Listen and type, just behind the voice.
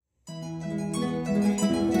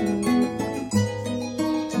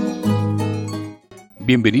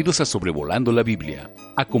Bienvenidos a Sobrevolando la Biblia.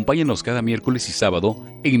 Acompáñanos cada miércoles y sábado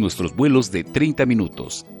en nuestros vuelos de 30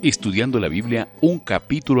 minutos, estudiando la Biblia un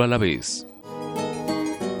capítulo a la vez.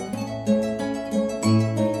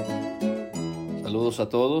 Saludos a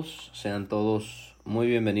todos, sean todos muy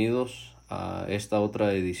bienvenidos a esta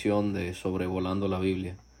otra edición de Sobrevolando la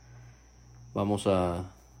Biblia. Vamos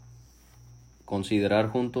a considerar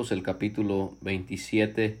juntos el capítulo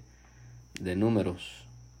 27 de Números.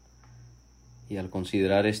 Y al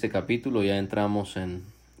considerar este capítulo ya entramos en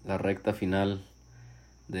la recta final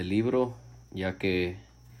del libro, ya que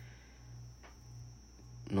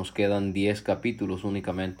nos quedan 10 capítulos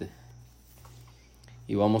únicamente.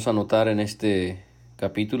 Y vamos a notar en este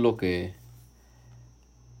capítulo que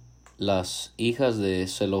las hijas de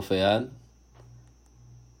Zelofehad,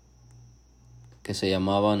 que se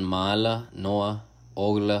llamaban Maala, Noa,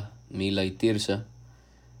 Ogla, Mila y Tirsa,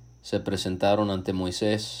 se presentaron ante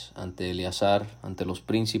Moisés, ante Eleazar, ante los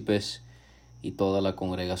príncipes y toda la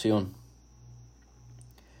congregación.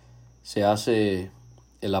 Se hace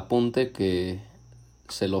el apunte que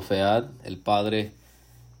Zelofehad, el padre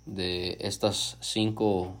de estas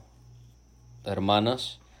 5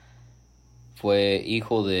 hermanas, fue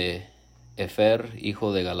hijo de Efer,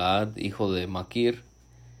 hijo de Galaad, hijo de Maquir,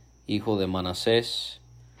 hijo de Manasés,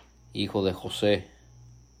 hijo de José,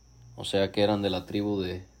 o sea que eran de la tribu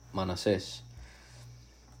de Manasés.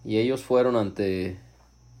 Y ellos fueron ante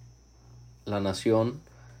la nación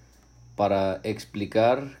para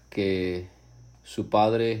explicar que su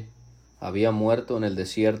padre había muerto en el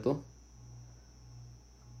desierto,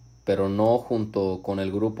 pero no junto con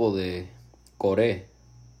el grupo de Coré,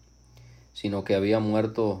 sino que había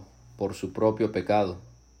muerto por su propio pecado.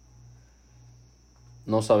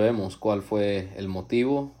 No sabemos cuál fue el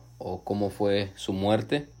motivo o cómo fue su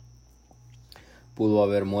muerte. Pudo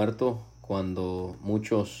haber muerto cuando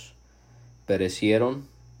muchos perecieron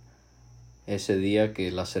ese día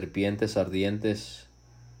que las serpientes ardientes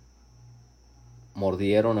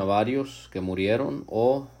mordieron a varios que murieron,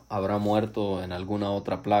 o habrá muerto en alguna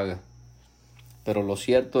otra plaga. Pero lo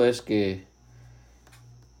cierto es que,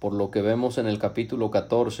 por lo que vemos en el capítulo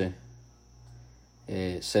 14,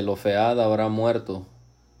 Zelofehad habrá muerto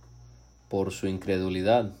por su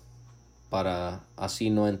incredulidad, para así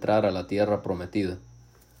no entrar a la tierra prometida,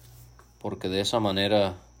 porque de esa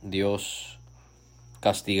manera Dios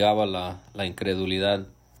castigaba la incredulidad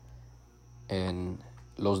en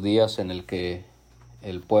los días en el que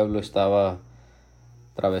el pueblo estaba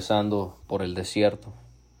atravesando por el desierto.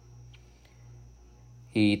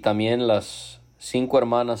 Y también las 5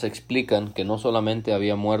 hermanas explican que no solamente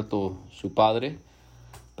había muerto su padre,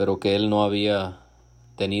 pero que él no había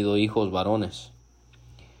tenido hijos varones.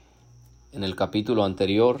 En el capítulo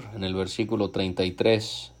anterior, en el versículo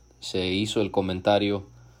 33, se hizo el comentario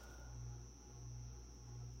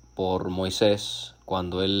por Moisés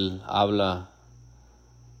cuando él habla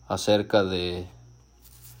acerca de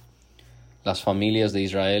las familias de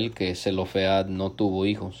Israel, que Zelofehad no tuvo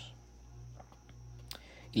hijos.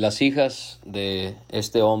 Y las hijas de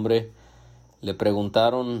este hombre le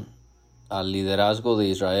preguntaron al liderazgo de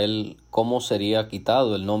Israel cómo sería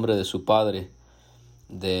quitado el nombre de su padre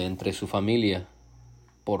de entre su familia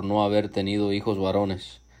por no haber tenido hijos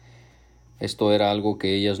varones. Esto era algo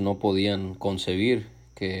que ellas no podían concebir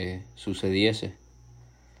que sucediese,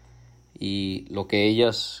 y lo que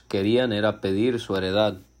ellas querían era pedir su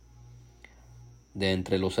heredad de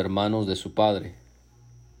entre los hermanos de su padre.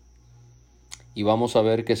 Y vamos a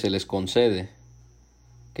ver que se les concede,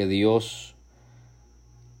 que Dios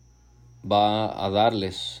va a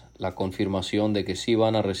darles la confirmación de que sí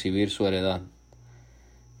van a recibir su heredad.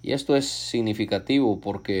 Y esto es significativo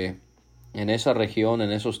porque en esa región,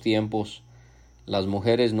 en esos tiempos, las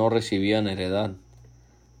mujeres no recibían heredad.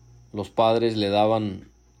 Los padres le daban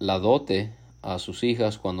la dote a sus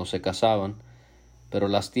hijas cuando se casaban, pero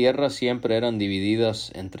las tierras siempre eran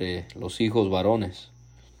divididas entre los hijos varones.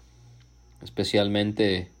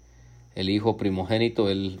 Especialmente el hijo primogénito,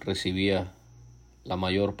 él recibía la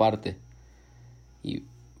mayor parte. Y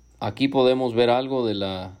aquí podemos ver algo de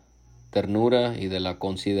la ternura y de la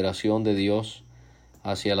consideración de Dios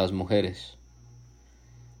hacia las mujeres,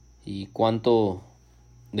 y cuánto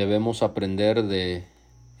debemos aprender de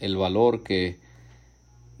el valor que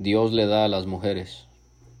Dios le da a las mujeres.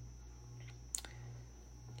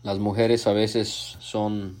 Las mujeres a veces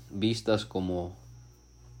son vistas como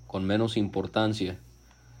con menos importancia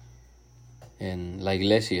en la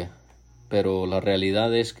iglesia, pero la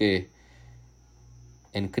realidad es que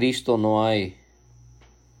en Cristo no hay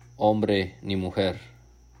hombre ni mujer.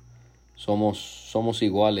 Somos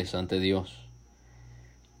iguales ante Dios.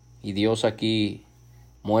 Y Dios aquí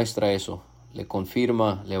muestra eso.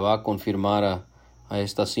 le va a confirmar a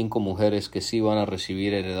estas 5 mujeres que sí van a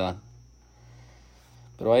recibir heredad.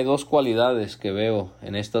 Pero hay 2 cualidades que veo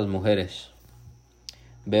en estas mujeres.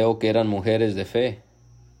 Veo que eran mujeres de fe.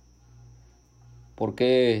 ¿Por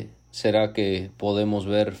qué será que podemos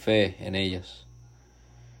ver fe en ellas?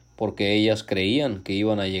 Porque ellas creían que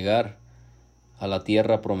iban a llegar a la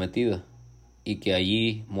tierra prometida y que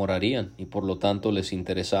allí morarían, y por lo tanto les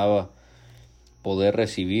interesaba poder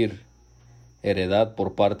recibir heredad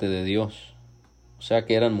por parte de Dios. O sea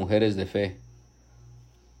que eran mujeres de fe.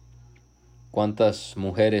 ¿Cuántas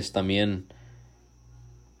mujeres también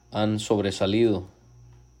han sobresalido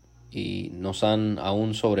y nos han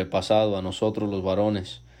aún sobrepasado a nosotros los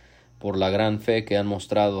varones por la gran fe que han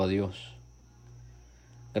mostrado a Dios?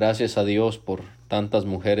 Gracias a Dios por tantas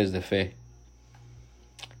mujeres de fe.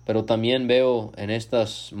 Pero también veo en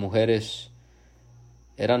estas mujeres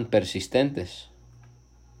eran persistentes.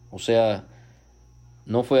 O sea,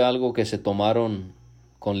 no fue algo que se tomaron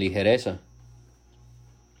con ligereza,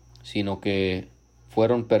 sino que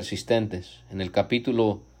fueron persistentes. En el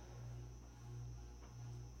capítulo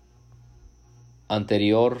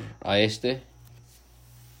anterior a este,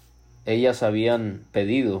 ellas habían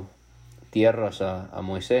pedido tierras a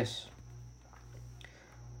Moisés.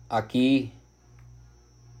 Aquí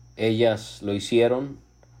ellas lo hicieron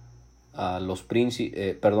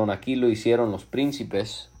aquí lo hicieron los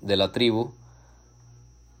príncipes de la tribu.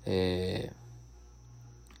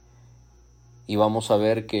 Y vamos a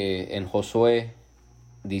ver que en Josué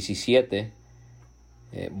 17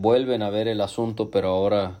 vuelven a ver el asunto, pero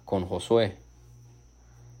ahora con Josué,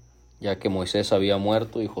 ya que Moisés había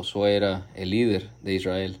muerto y Josué era el líder de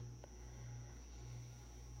Israel.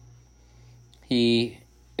 Y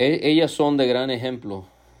ellas son de gran ejemplo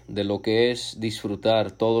de lo que es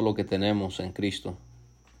disfrutar todo lo que tenemos en Cristo.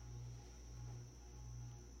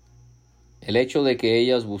 El hecho de que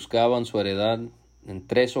ellas buscaban su heredad en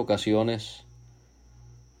 3 ocasiones,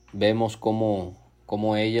 vemos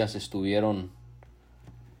cómo ellas estuvieron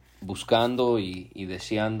buscando y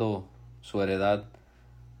deseando su heredad,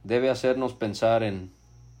 debe hacernos pensar en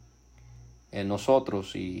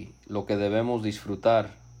nosotros y lo que debemos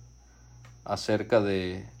disfrutar acerca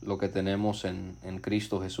de lo que tenemos en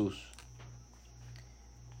Cristo Jesús.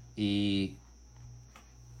 Y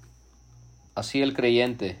así el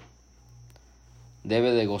creyente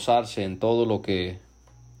debe de gozarse en todo lo que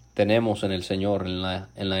tenemos en el Señor, en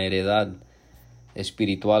la heredad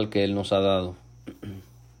espiritual que Él nos ha dado.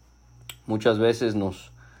 Muchas veces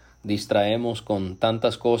nos distraemos con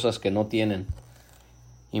tantas cosas que no tienen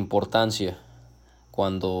importancia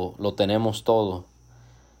cuando lo tenemos todo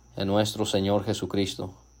en nuestro Señor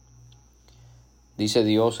Jesucristo. Dice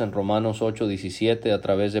Dios en Romanos 8:17 a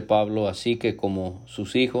través de Pablo: así que como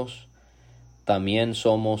sus hijos, también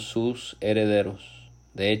somos sus herederos.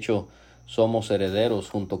 De hecho, somos herederos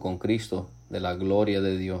junto con Cristo de la gloria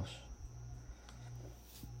de Dios.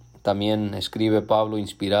 También escribe Pablo,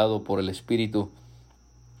 inspirado por el Espíritu: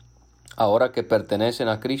 ahora que pertenecen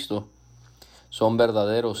a Cristo, son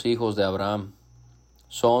verdaderos hijos de Abraham,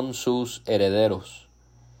 son sus herederos,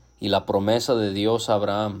 y la promesa de Dios a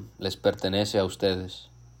Abraham les pertenece a ustedes.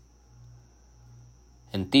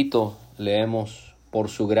 En Tito leemos: por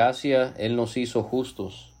su gracia Él nos hizo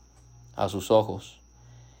justos a sus ojos,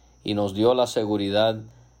 y nos dio la seguridad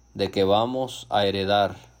de que vamos a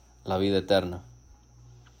heredar la vida eterna.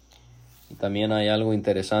 Y también hay algo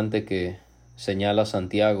interesante que señala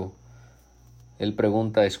Santiago. Él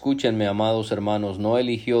pregunta: escúchenme, amados hermanos, ¿no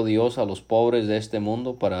eligió Dios a los pobres de este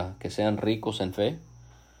mundo para que sean ricos en fe?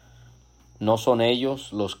 ¿No son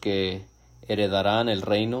ellos los que heredarán el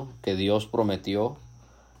reino que Dios prometió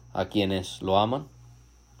a quienes lo aman?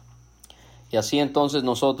 Y así entonces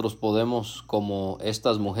nosotros podemos, como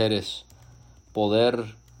estas mujeres,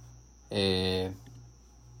 poder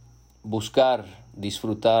buscar,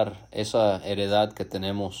 disfrutar esa heredad que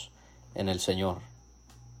tenemos en el Señor.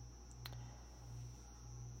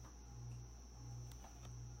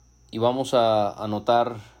 Y vamos a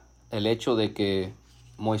notar el hecho de que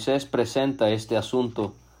Moisés presenta este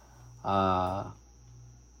asunto a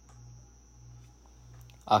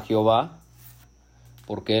Jehová,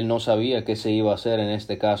 porque él no sabía qué se iba a hacer en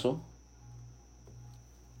este caso.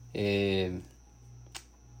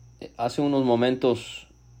 Hace unos momentos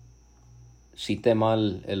cité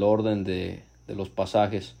mal el orden de los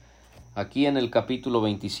pasajes. Aquí en el capítulo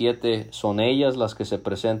 27 son ellas las que se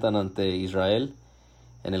presentan ante Israel.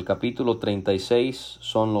 En el capítulo 36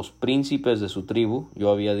 son los príncipes de su tribu.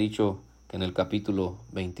 Yo había dicho que en el capítulo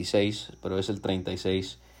 26, pero es el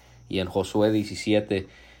 36. Y en Josué 17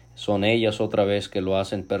 son ellas otra vez que lo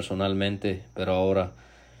hacen personalmente, pero ahora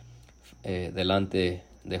delante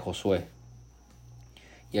de Josué.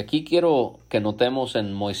 Y aquí quiero que notemos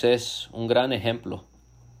en Moisés un gran ejemplo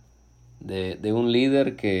de un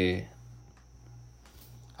líder que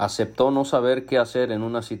aceptó no saber qué hacer en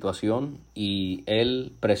una situación y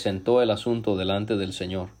él presentó el asunto delante del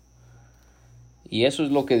Señor. Y eso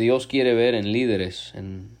es lo que Dios quiere ver en líderes,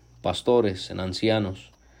 en pastores, en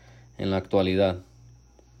ancianos, en la actualidad.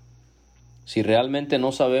 Si realmente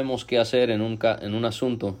no sabemos qué hacer en un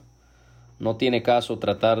asunto, no tiene caso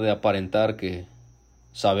tratar de aparentar que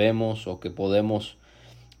sabemos o que podemos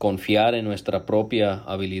confiar en nuestra propia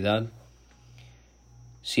habilidad.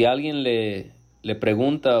 Si alguien le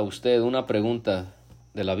pregunta a usted una pregunta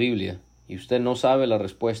de la Biblia y usted no sabe la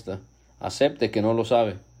respuesta, acepte que no lo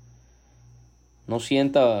sabe. No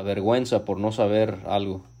sienta vergüenza por no saber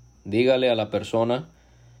algo. Dígale a la persona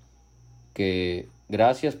que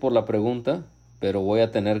gracias por la pregunta, pero voy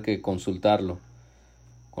a tener que consultarlo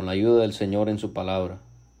con la ayuda del Señor en su palabra.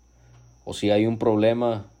 O si hay un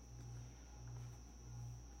problema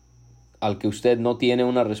al que usted no tiene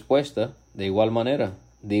una respuesta, de igual manera,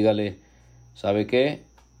 dígale, ¿sabe qué?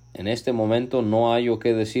 En este momento no hallo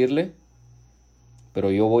qué decirle,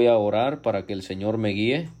 pero yo voy a orar para que el Señor me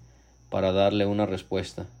guíe para darle una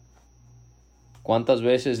respuesta. ¿Cuántas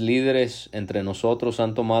veces líderes entre nosotros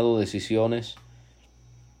han tomado decisiones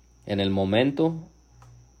en el momento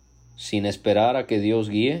sin esperar a que Dios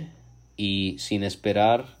guíe y sin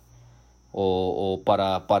esperar o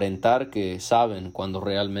para aparentar que saben cuando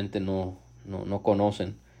realmente no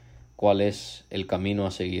conocen cuál es el camino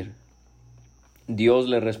a seguir? Dios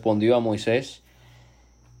le respondió a Moisés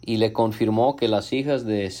y le confirmó que las hijas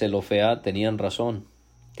de Zelofead tenían razón,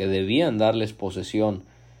 que debían darles posesión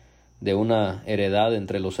de una heredad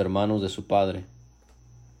entre los hermanos de su padre,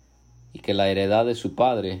 y que la heredad de su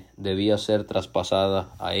padre debía ser traspasada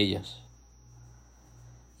a ellas.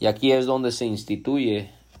 Y aquí es donde se instituye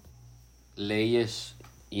leyes,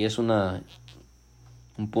 y es un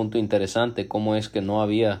punto interesante cómo es que no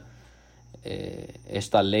había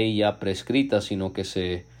esta ley ya prescrita, sino que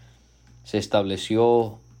se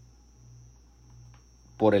estableció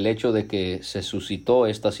por el hecho de que se suscitó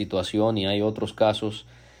esta situación, y hay otros casos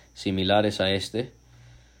similares a este.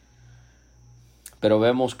 Pero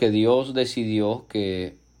vemos que Dios decidió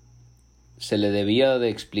que se le debía de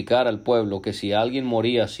explicar al pueblo que si alguien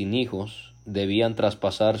moría sin hijos, debían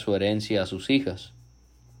traspasar su herencia a sus hijas.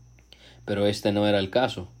 Pero este no era el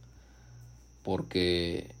caso,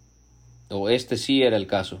 este sí era el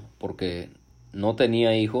caso, porque no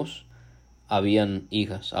tenía hijos, habían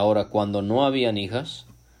hijas. Ahora, cuando no habían hijas,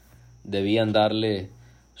 debían darle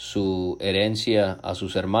su herencia a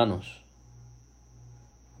sus hermanos.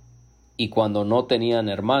 Y cuando no tenían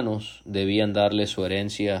hermanos, debían darle su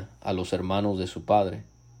herencia a los hermanos de su padre.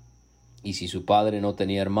 Y si su padre no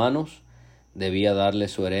tenía hermanos, debía darle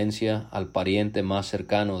su herencia al pariente más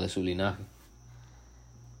cercano de su linaje.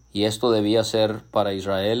 Y esto debía ser para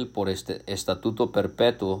Israel por este estatuto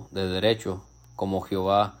perpetuo de derecho, como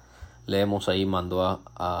Jehová leemos ahí mandó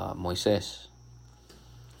a Moisés.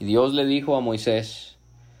 Y Dios le dijo a Moisés,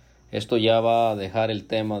 esto ya va a dejar el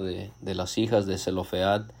tema de las hijas de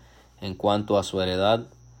Zelofead en cuanto a su heredad,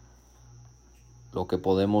 lo que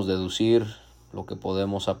podemos deducir, lo que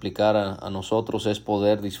podemos aplicar a nosotros es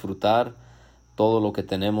poder disfrutar todo lo que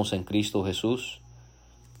tenemos en Cristo Jesús.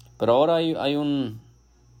 Pero ahora hay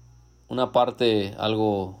una parte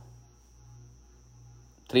algo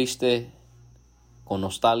triste, con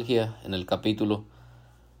nostalgia en el capítulo,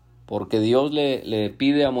 porque Dios le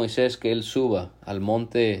pide a Moisés que él suba al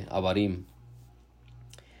monte Abarim,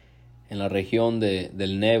 en la región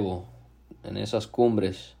del Nebo, en esas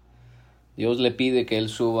cumbres. Dios le pide que él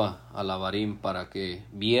suba al Abarim para que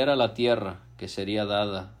viera la tierra que sería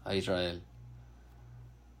dada a Israel.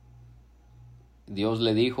 Dios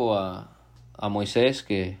le dijo a Moisés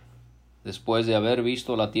que después de haber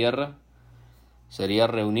visto la tierra, sería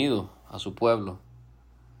reunido a su pueblo,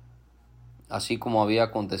 así como había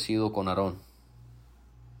acontecido con Aarón.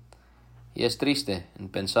 Y es triste en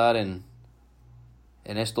pensar en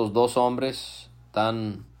estos dos hombres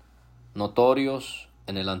tan notorios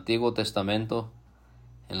en el Antiguo Testamento,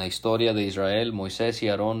 en la historia de Israel, Moisés y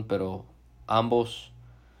Aarón, pero ambos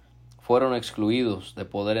fueron excluidos de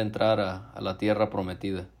poder entrar a la tierra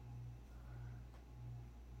prometida.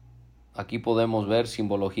 Aquí podemos ver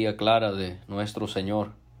simbología clara de nuestro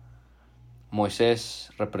Señor.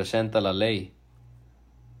 Moisés representa la ley,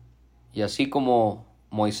 y así como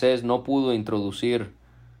Moisés no pudo introducir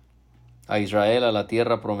a Israel a la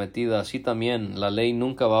tierra prometida, así también la ley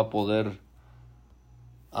nunca va a poder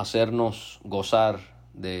hacernos gozar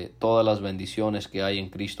de todas las bendiciones que hay en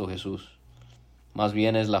Cristo Jesús. Más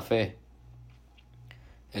bien es la fe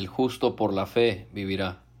El justo por la fe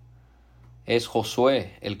vivirá. Es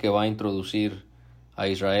Josué el que va a introducir a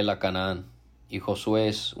Israel a Canaán, y Josué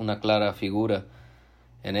es una clara figura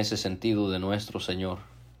en ese sentido de nuestro Señor.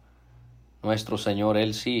 Nuestro Señor,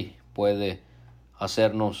 Él sí puede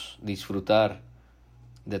hacernos disfrutar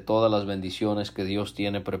de todas las bendiciones que Dios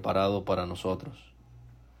tiene preparado para nosotros.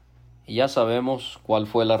 Y ya sabemos cuál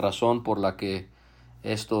fue la razón por la que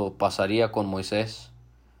esto pasaría con Moisés.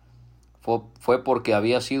 Fue porque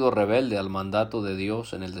había sido rebelde al mandato de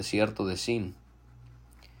Dios en el desierto de Sin.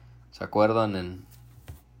 ¿Se acuerdan?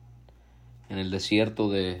 En el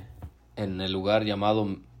desierto en el lugar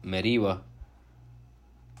llamado Meriba,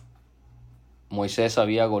 Moisés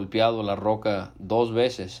había golpeado la roca 2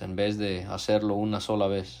 veces en vez de hacerlo una sola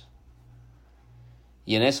vez.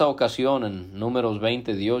 Y en esa ocasión, en Números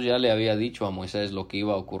 20, Dios ya le había dicho a Moisés lo que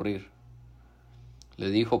iba a ocurrir.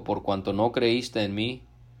 Le dijo: por cuanto no creíste en mí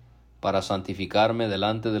para santificarme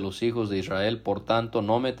delante de los hijos de Israel, por tanto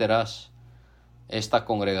no meterás esta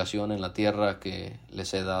congregación en la tierra que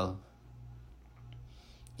les he dado.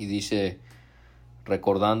 Y dice,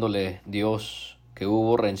 recordándole Dios que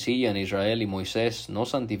hubo rencilla en Israel, y Moisés no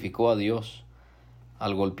santificó a Dios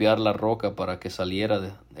al golpear la roca para que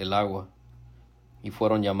saliera el agua, y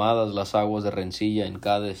fueron llamadas las aguas de rencilla en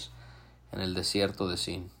Cades, en el desierto de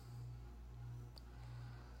Sin.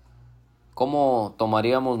 ¿Cómo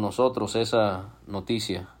tomaríamos nosotros esa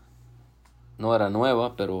noticia? No era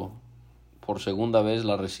nueva, pero por segunda vez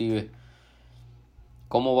la recibe.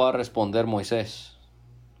 ¿Cómo va a responder Moisés?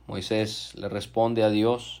 Moisés le responde a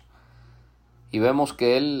Dios, y vemos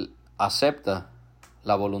que él acepta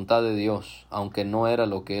la voluntad de Dios, aunque no era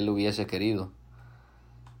lo que él hubiese querido.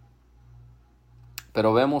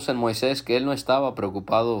 Pero vemos en Moisés que él no estaba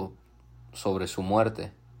preocupado sobre su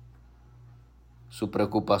muerte. Su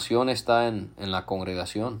preocupación está en la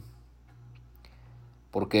congregación,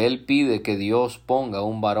 porque él pide que Dios ponga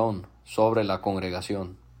un varón sobre la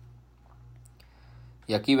congregación.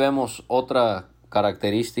 Y aquí vemos otra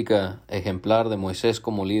característica ejemplar de Moisés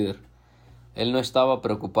como líder. Él no estaba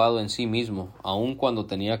preocupado en sí mismo, aun cuando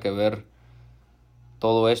tenía que ver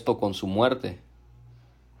todo esto con su muerte.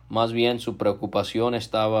 Más bien su preocupación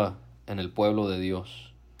estaba en el pueblo de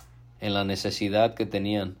Dios, en la necesidad que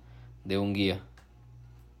tenían de un guía.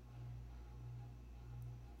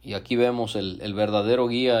 Y aquí vemos el verdadero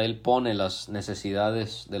guía. Él pone las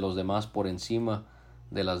necesidades de los demás por encima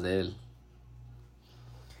de las de él.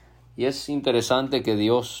 Y es interesante que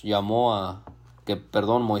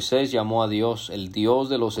Moisés llamó a Dios el Dios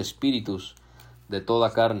de los espíritus de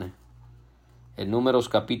toda carne. En Números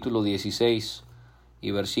capítulo 16 y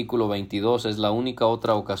versículo 22 es la única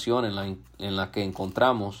otra ocasión en la que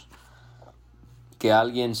encontramos que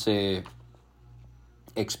alguien se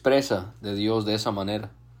expresa de Dios de esa manera.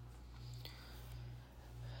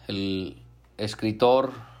 El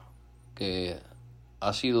escritor, que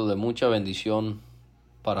ha sido de mucha bendición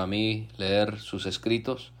para mí leer sus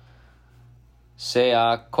escritos,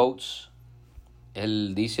 C.A. Coates,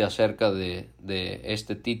 él dice acerca de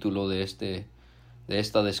este título, de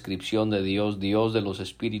esta descripción de Dios, Dios de los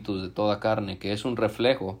espíritus de toda carne, que es un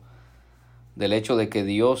reflejo del hecho de que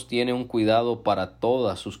Dios tiene un cuidado para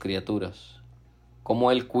todas sus criaturas,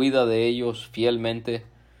 como Él cuida de ellos fielmente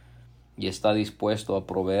y está dispuesto a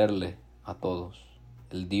proveerle a todos.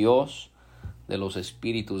 El Dios de los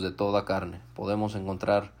espíritus de toda carne. Podemos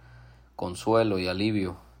encontrar consuelo y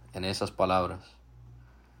alivio en esas palabras.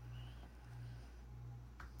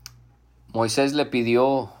 Moisés le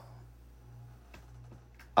pidió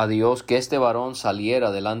a Dios que este varón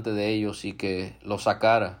saliera delante de ellos y que los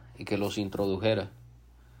sacara y que los introdujera.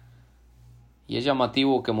 Y es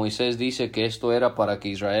llamativo que Moisés dice que esto era para que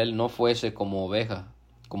Israel no fuese como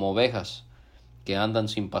ovejas que andan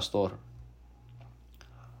sin pastor.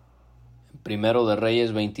 En Primero de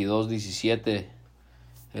Reyes 22:17,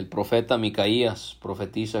 el profeta Micaías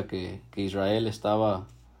profetiza que Israel estaba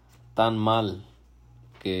tan mal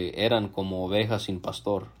que eran como ovejas sin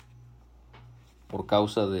pastor por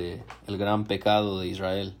causa del gran pecado de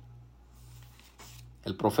Israel.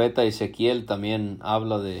 El profeta Ezequiel también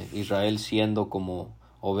habla de Israel siendo como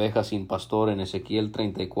ovejas sin pastor en Ezequiel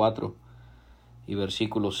 34 y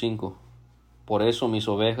versículo 5. Por eso mis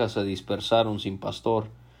ovejas se dispersaron sin pastor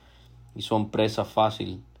y son presa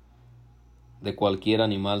fácil de cualquier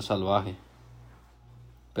animal salvaje.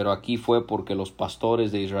 Pero aquí fue porque los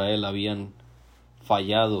pastores de Israel habían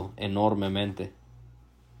fallado enormemente,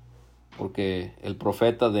 porque el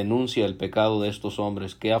profeta denuncia el pecado de estos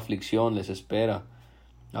hombres. ¿Qué aflicción les espera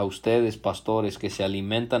a ustedes, pastores, que se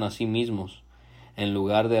alimentan a sí mismos en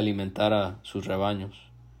lugar de alimentar a sus rebaños?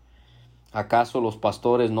 ¿Acaso los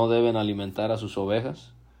pastores no deben alimentar a sus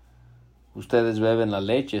ovejas? Ustedes beben la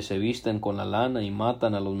leche, se visten con la lana y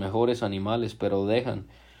matan a los mejores animales, pero dejan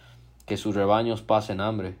que sus rebaños pasen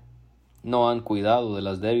hambre. No han cuidado de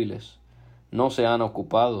las débiles, no se han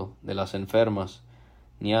ocupado de las enfermas,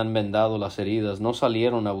 ni han vendado las heridas, no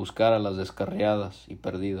salieron a buscar a las descarriadas y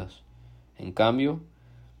perdidas. En cambio,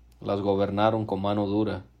 las gobernaron con mano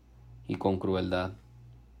dura y con crueldad.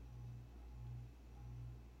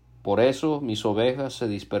 Por eso mis ovejas se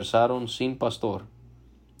dispersaron sin pastor,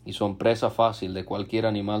 y son presa fácil de cualquier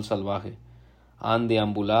animal salvaje. Han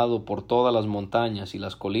deambulado por todas las montañas y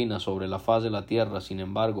las colinas sobre la faz de la tierra, sin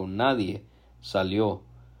embargo, nadie salió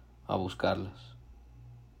a buscarlas.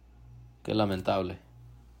 Qué lamentable.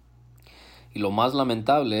 Y lo más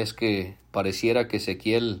lamentable es que pareciera que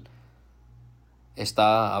Ezequiel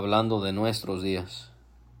está hablando de nuestros días.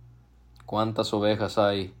 ¿Cuántas ovejas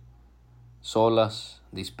hay solas,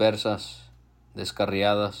 dispersas,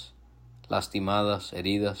 descarriadas, lastimadas,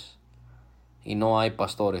 heridas, y no hay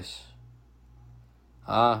pastores?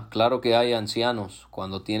 Claro que hay ancianos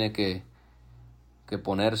cuando tiene que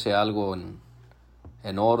ponerse algo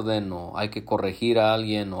en orden, o hay que corregir a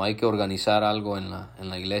alguien, o hay que organizar algo en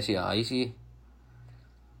la iglesia, ahí sí.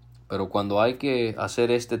 Pero cuando hay que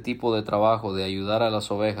hacer este tipo de trabajo de ayudar a las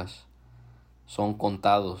ovejas, son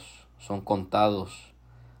contados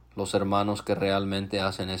los hermanos que realmente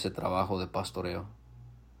hacen ese trabajo de pastoreo.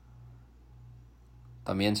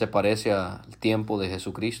 También se parece al tiempo de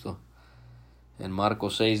Jesucristo. En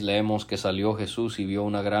Marcos 6 leemos que salió Jesús y vio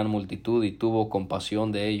una gran multitud y tuvo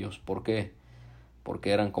compasión de ellos. ¿Por qué?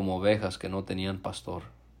 Porque eran como ovejas que no tenían pastor.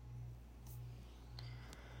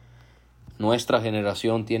 Nuestra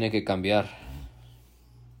generación tiene que cambiar.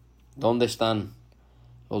 ¿Dónde están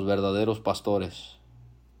los verdaderos pastores?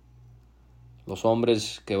 Los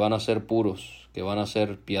hombres que van a ser puros, que van a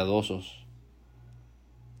ser piadosos,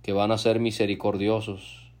 que van a ser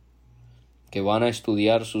misericordiosos, que van a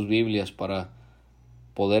estudiar sus Biblias para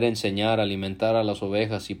poder enseñar, alimentar a las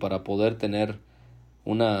ovejas y para poder tener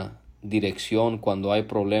una dirección cuando hay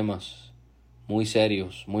problemas muy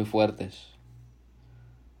serios, muy fuertes.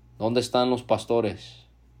 ¿Dónde están los pastores?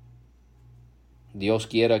 Dios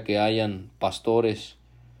quiera que hayan pastores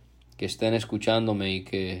que estén escuchándome y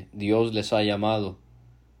que Dios les ha llamado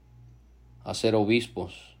a ser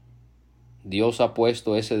obispos. Dios ha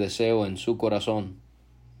puesto ese deseo en su corazón.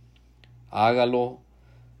 Hágalo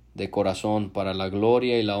de corazón para la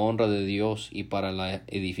gloria y la honra de Dios y para la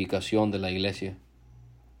edificación de la iglesia.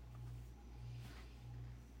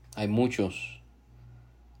 Hay muchos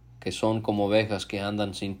que son como ovejas que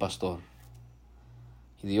andan sin pastor.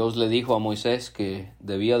 Y Dios le dijo a Moisés que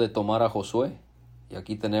debía de tomar a Josué. Y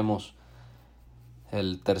aquí tenemos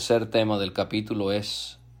el tercer tema del capítulo,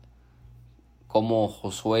 es cómo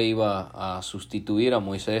Josué iba a sustituir a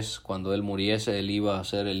Moisés cuando él muriese. Él iba a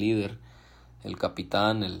ser el líder, el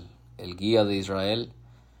capitán, el guía de Israel.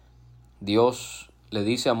 Dios le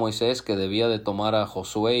dice a Moisés que debía de tomar a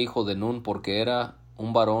Josué, hijo de Nun, porque era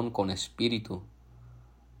un varón con espíritu.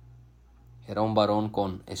 Era un varón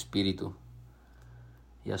con espíritu.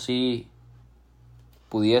 Y así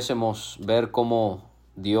pudiésemos ver cómo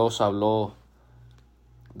Dios habló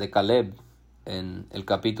de Caleb. En el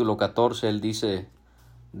capítulo 14 él dice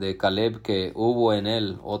de Caleb que hubo en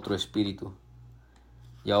él otro espíritu.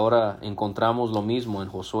 Y ahora encontramos lo mismo en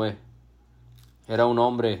Josué. Era un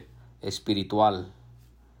hombre espiritual.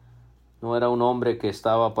 No era un hombre que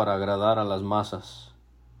estaba para agradar a las masas.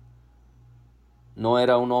 No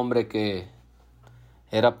era un hombre que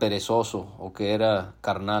era perezoso o que era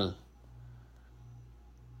carnal.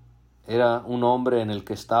 Era un hombre en el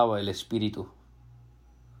que estaba el espíritu.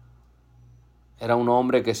 Era un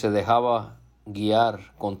hombre que se dejaba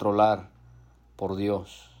guiar, controlar por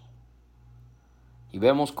Dios. Y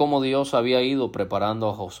vemos cómo Dios había ido preparando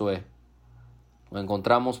a Josué. Lo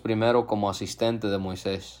encontramos primero como asistente de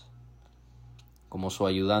Moisés, como su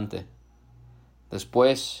ayudante.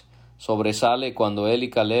 Después sobresale cuando él y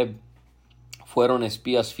Caleb fueron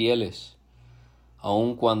espías fieles,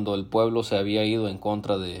 aun cuando el pueblo se había ido en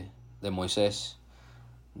contra de Moisés,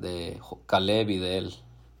 de Caleb y de él.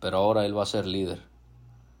 Pero ahora él va a ser líder.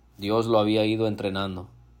 Dios lo había ido entrenando.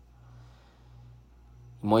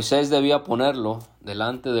 Moisés debía ponerlo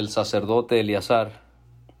delante del sacerdote Eleazar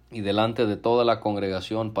y delante de toda la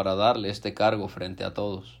congregación para darle este cargo frente a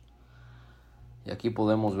todos. Y aquí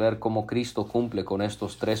podemos ver cómo Cristo cumple con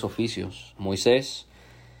estos tres oficios. Moisés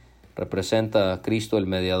representa a Cristo el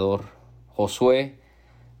mediador. Josué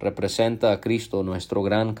representa a Cristo nuestro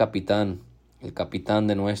gran capitán, el capitán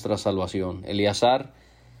de nuestra salvación. Eleazar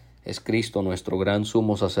es Cristo nuestro gran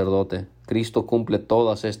sumo sacerdote. Cristo cumple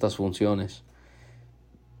todas estas funciones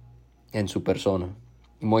en su persona.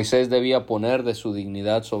 Y Moisés debía poner de su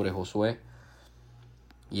dignidad sobre Josué,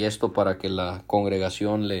 y esto para que la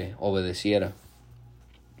congregación le obedeciera.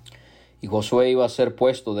 Y Josué iba a ser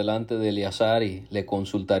puesto delante de Eleazar y le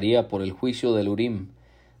consultaría por el juicio del Urim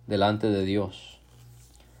delante de Dios.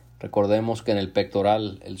 Recordemos que en el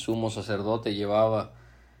pectoral el sumo sacerdote llevaba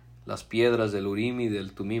las piedras del Urim y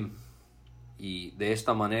del Tumim, y de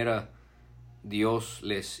esta manera Dios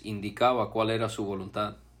les indicaba cuál era su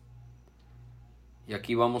voluntad. Y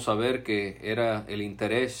aquí vamos a ver que era el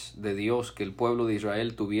interés de Dios que el pueblo de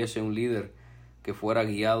Israel tuviese un líder que fuera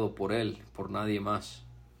guiado por él, por nadie más.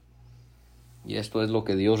 Y esto es lo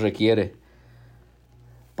que Dios requiere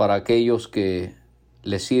para aquellos que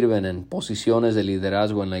le sirven en posiciones de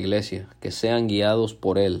liderazgo en la iglesia, que sean guiados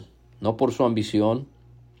por él, no por su ambición,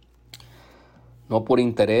 no por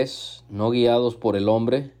interés, no guiados por el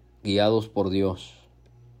hombre, guiados por Dios.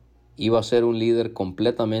 Iba a ser un líder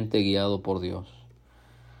completamente guiado por Dios.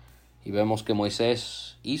 Y vemos que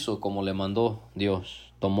Moisés hizo como le mandó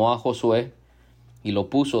Dios. Tomó a Josué y lo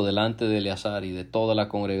puso delante de Eleazar y de toda la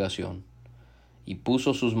congregación. Y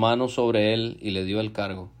puso sus manos sobre él y le dio el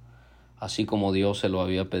cargo, así como Dios se lo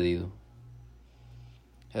había pedido.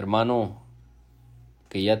 Hermano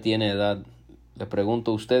que ya tiene edad, le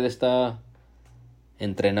pregunto, ¿usted está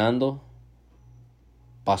entrenando,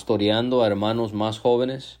 pastoreando a hermanos más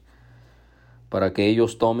jóvenes para que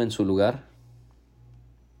ellos tomen su lugar?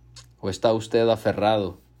 ¿O está usted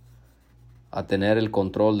aferrado a tener el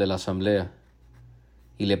control de la asamblea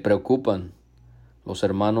y le preocupan los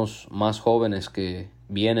hermanos más jóvenes que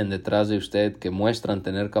vienen detrás de usted, que muestran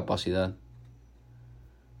tener capacidad?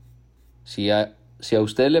 Si a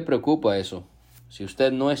usted le preocupa eso, si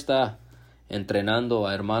usted no está entrenando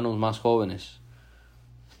a hermanos más jóvenes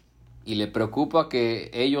y le preocupa que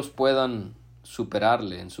ellos puedan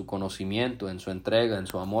superarle en su conocimiento, en su entrega, en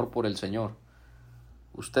su amor por el Señor,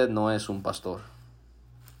 usted no es un pastor.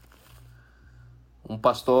 Un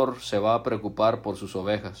pastor se va a preocupar por sus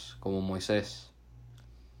ovejas, como Moisés.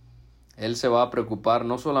 Él se va a preocupar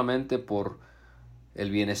no solamente por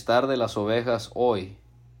el bienestar de las ovejas hoy,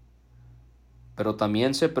 pero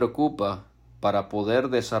también se preocupa para poder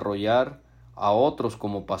desarrollar a otros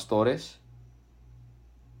como pastores,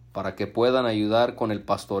 para que puedan ayudar con el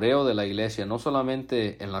pastoreo de la iglesia, no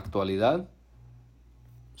solamente en la actualidad,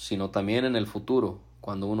 sino también en el futuro,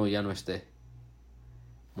 cuando uno ya no esté.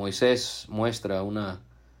 Moisés muestra una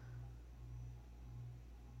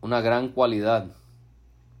gran cualidad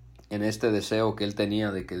en este deseo que él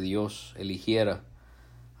tenía de que Dios eligiera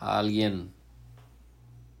a alguien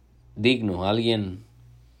digno, a alguien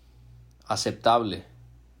aceptable,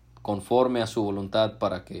 conforme a su voluntad,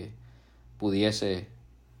 para que pudiese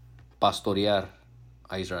pastorear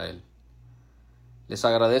a Israel. Les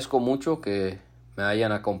agradezco mucho que me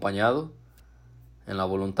hayan acompañado. En la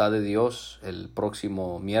voluntad de Dios, el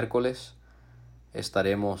próximo miércoles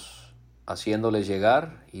estaremos haciéndoles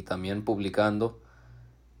llegar y también publicando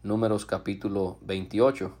Números capítulo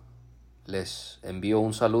 28. Les envío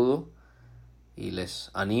un saludo y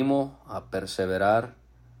les animo a perseverar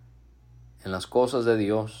en las cosas de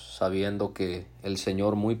Dios, sabiendo que el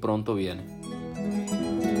Señor muy pronto viene.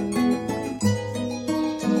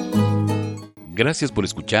 Gracias por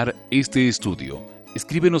escuchar este estudio.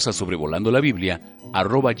 Escríbenos a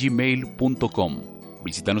sobrevolandolabiblia@gmail.com.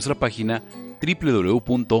 Visita nuestra página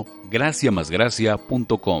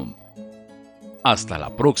www.graciamasgracia.com. Hasta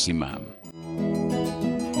la próxima.